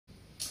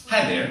Hi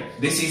there,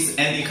 this is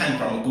Andy Han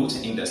from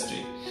Guchen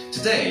industry.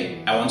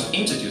 Today, I want to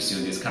introduce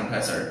you this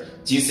compressor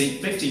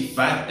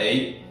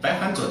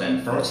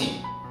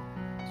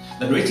GC55A540.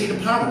 The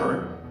rated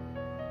power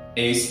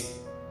is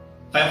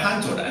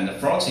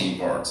 540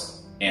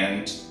 volts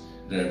and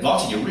the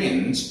voltage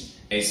range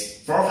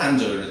is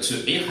 400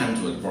 to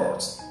 800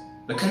 volts.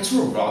 The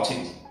control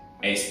voltage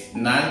is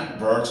 9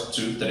 volts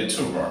to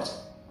 32 volts.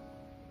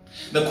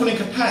 The cooling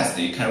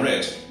capacity can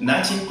reach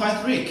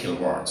 19.3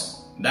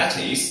 kilowatts, that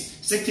is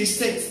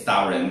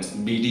 66,000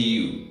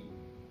 BTU.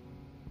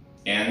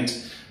 And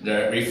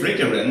the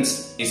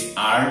refrigerant is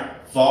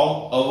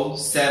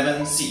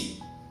R407C.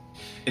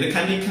 It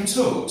can be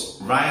controlled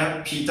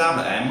via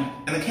PWM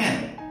and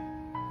CAN.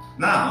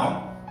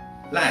 Now,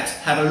 let's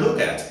have a look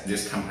at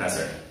this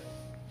compressor.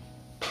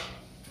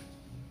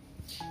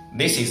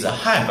 This is a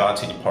high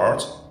voltage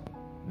port,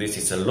 this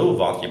is a low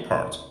voltage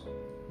port,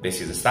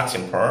 this is a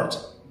suction port,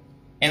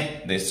 and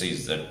this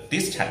is the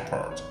discharge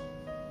port.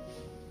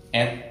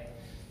 And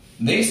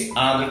these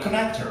are the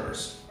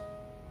connectors.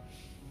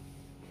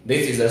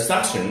 This is a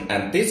suction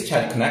and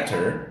discharge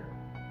connector.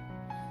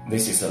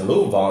 This is a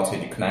low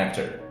voltage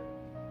connector.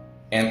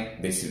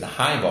 And this is a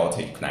high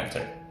voltage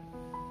connector.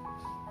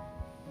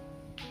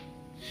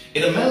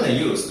 It is mainly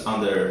used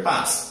on the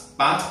bus,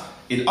 but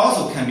it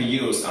also can be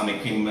used on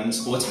equipment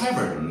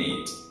whatever you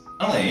need,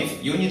 only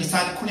if you need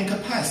such cooling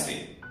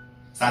capacity,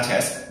 such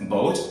as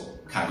boat,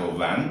 cargo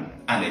van,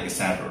 and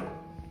etc.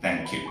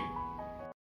 Thank you.